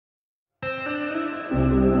Good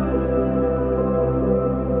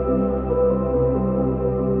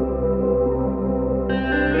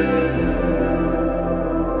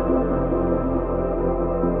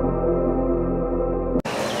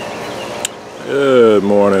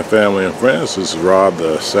morning, family and friends. This is Rob,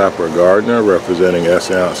 the Sapper Gardener, representing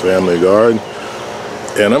Essayons Family Garden.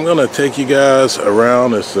 And I'm going to take you guys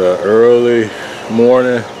around this early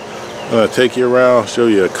morning. I'm going to take you around, show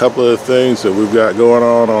you a couple of things that we've got going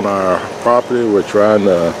on our property. We're trying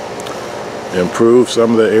to improve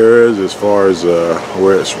some of the areas as far as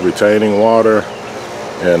where it's retaining water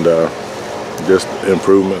and just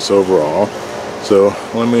improvements overall. So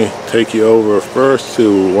let me take you over first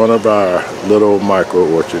to one of our little micro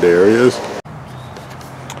orchard areas.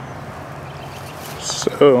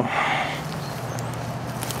 So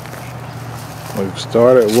we've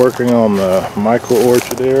started working on the micro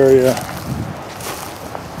orchard area,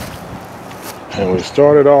 and we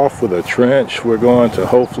started off with a trench. We're going to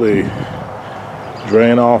hopefully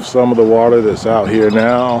drain off some of the water that's out here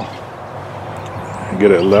now and get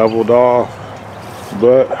it leveled off,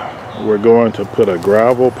 but we're going to put a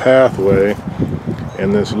gravel pathway in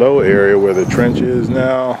this low area where the trench is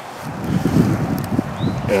now,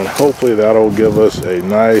 and hopefully that'll give us a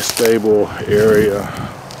nice stable area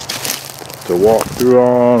to walk through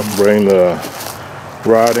on, bring the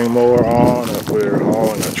riding mower on if we're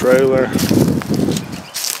hauling a trailer,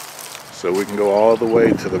 so we can go all the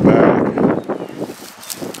way to the back,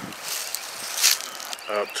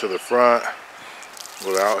 up to the front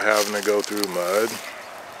without having to go through mud.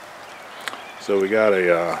 So we got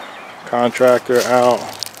a contractor out,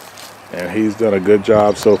 and he's done a good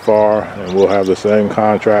job so far, and we'll have the same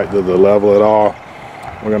contractor to level it off.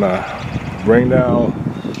 We're gonna bring down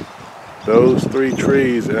those 3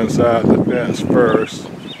 trees inside the fence first,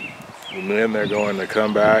 and then they're going to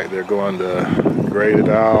come back, they're going to grade it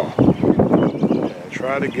out and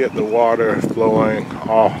try to get the water flowing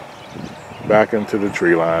off back into the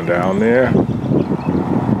tree line down there.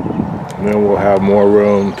 And then we'll have more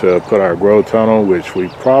room to put our grow tunnel, which we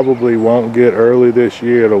probably won't get early this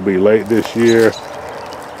year. It'll be late this year,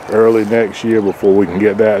 early next year before we can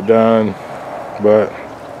get that done, but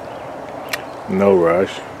no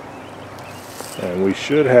rush. And we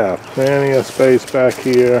should have plenty of space back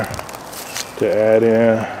here to add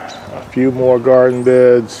in a few more garden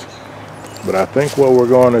beds. But I think what we're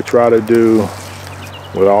going to try to do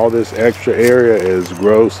with all this extra area is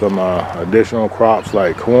grow some additional crops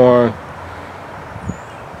like corn,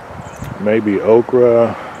 maybe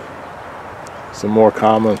okra, some more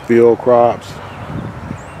common field crops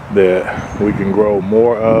that we can grow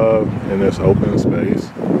more of in this open space.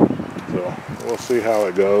 So we'll see how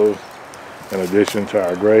it goes, in addition to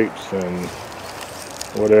our grapes and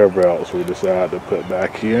whatever else we decide to put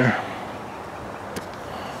back here.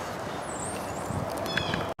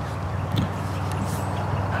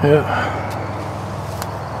 Yeah,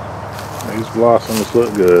 these blossoms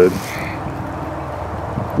look good.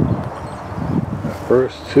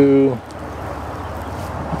 First 2,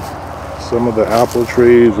 some of the apple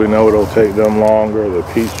trees, we know it'll take them longer. The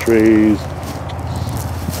peach trees,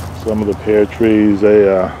 some of the pear trees,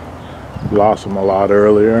 they blossom a lot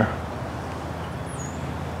earlier.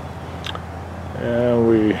 And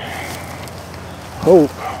we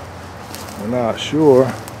hope, we're not sure,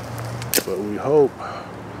 but we hope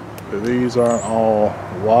that these aren't all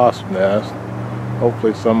wasp nests.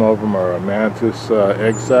 Hopefully some of them are mantis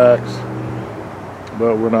egg sacs,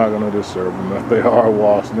 but we're not going to disturb them. If they are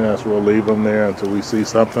wasp nests, we'll leave them there until we see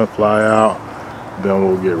something fly out, then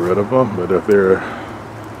we'll get rid of them. But if they're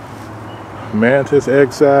mantis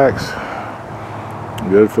egg sacs,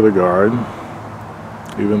 good for the garden.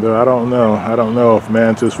 Even though I don't know if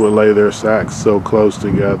mantis would lay their sacs so close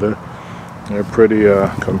together. They're pretty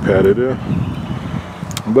competitive,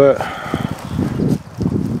 but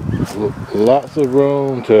lots of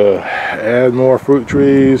room to add more fruit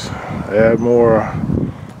trees, add more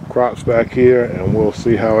crops back here, and we'll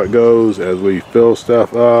see how it goes as we fill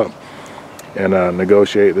stuff up and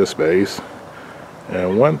negotiate the space.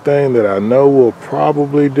 And one thing that I know we'll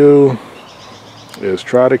probably do is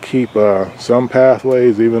try to keep some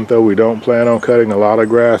pathways, even though we don't plan on cutting a lot of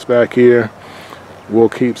grass back here. We'll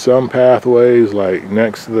keep some pathways like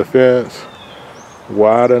next to the fence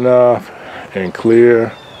wide enough and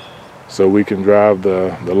clear so we can drive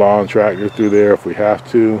the lawn tractor through there if we have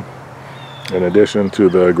to, in addition to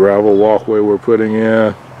the gravel walkway we're putting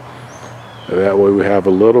in. That way we have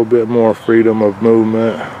a little bit more freedom of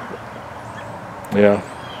movement. Yeah,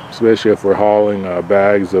 especially if we're hauling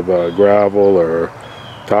bags of gravel or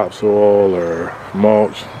topsoil or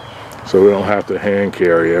mulch, so we don't have to hand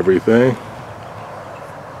carry everything.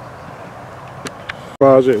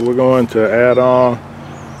 project we're going to add on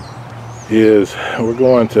is we're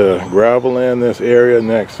going to gravel in this area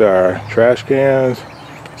next to our trash cans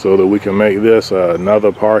so that we can make this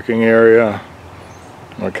another parking area.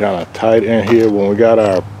 We're kind of tight in here. When we got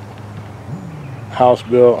our house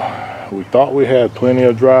built, we thought we had plenty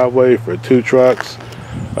of driveway for 2 trucks,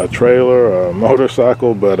 a trailer, a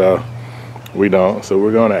motorcycle, but we don't. So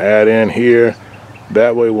we're going to add in here.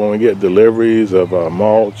 That way when we get deliveries of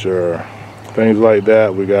mulch or things like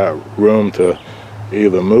that, we got room to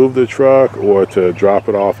either move the truck or to drop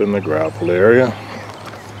it off in the gravel area.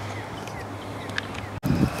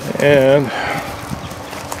 And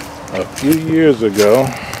a few years ago,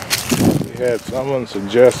 we had someone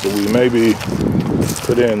suggest that we maybe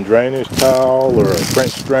put in drainage tile or a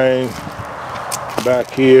French drain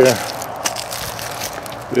back here.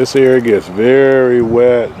 This area gets very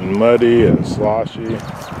wet and muddy and sloshy.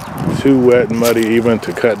 Too wet and muddy even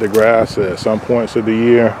to cut the grass at some points of the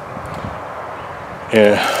year.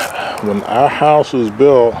 And when our house was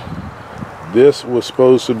built, this was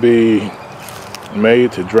supposed to be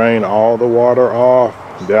made to drain all the water off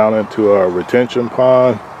down into a retention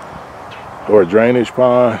pond or a drainage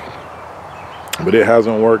pond, but it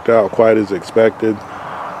hasn't worked out quite as expected.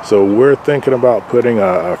 So we're thinking about putting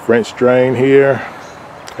a French drain here,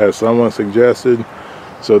 as someone suggested,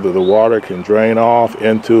 so that the water can drain off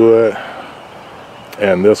into it,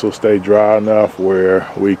 and this will stay dry enough where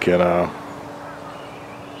we can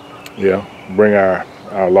bring our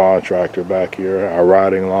lawn tractor back here, our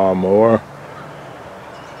riding lawnmower.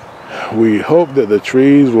 We hope that the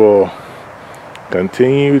trees will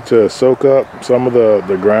continue to soak up some of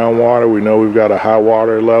the groundwater. We know we've got a high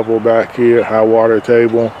water level back here, high water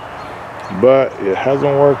table, but it hasn't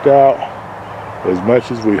worked out as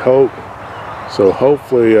much as we hope. So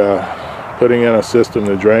hopefully putting in a system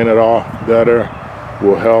to drain it off better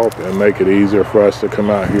will help and make it easier for us to come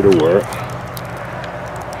out here to work.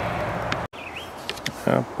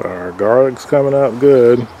 Yep, our garlic's coming up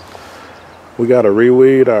good. We got to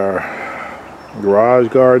reweed our garage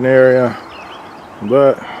garden area,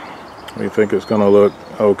 but we think it's going to look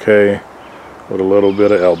okay with a little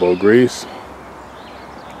bit of elbow grease.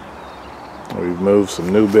 We've moved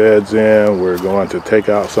some new beds in. We're going to take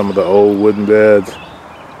out some of the old wooden beds,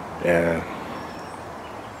 and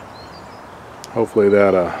hopefully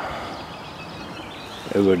that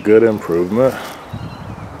is a good improvement.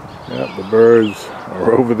 Yep, the birds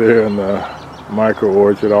are over there in the micro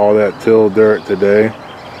orchard, all that tilled dirt today.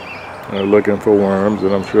 They're looking for worms,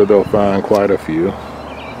 and I'm sure they'll find quite a few.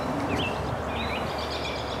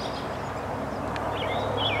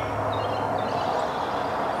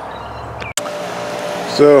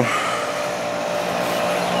 So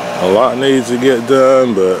a lot needs to get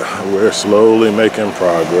done, but we're slowly making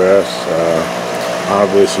progress.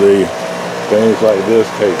 Obviously things like this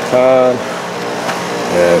take time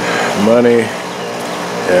and money,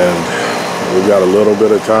 and we've got a little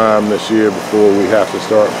bit of time this year before we have to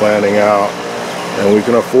start planning out, and we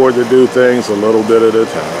can afford to do things a little bit at a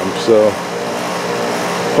time. So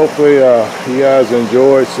hopefully you guys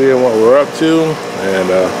enjoy seeing what we're up to, and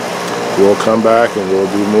we'll come back and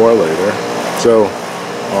we'll do more later. So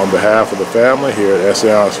on behalf of the family here at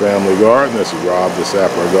Essayons Family Garden, this is Rob the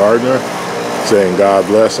Sapper Gardener, saying God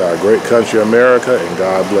bless our great country America, and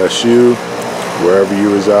God bless you wherever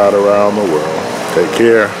you reside around the world. Take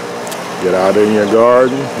care. Get out in your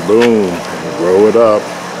garden, boom, and grow it up.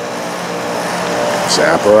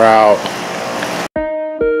 Sapper out.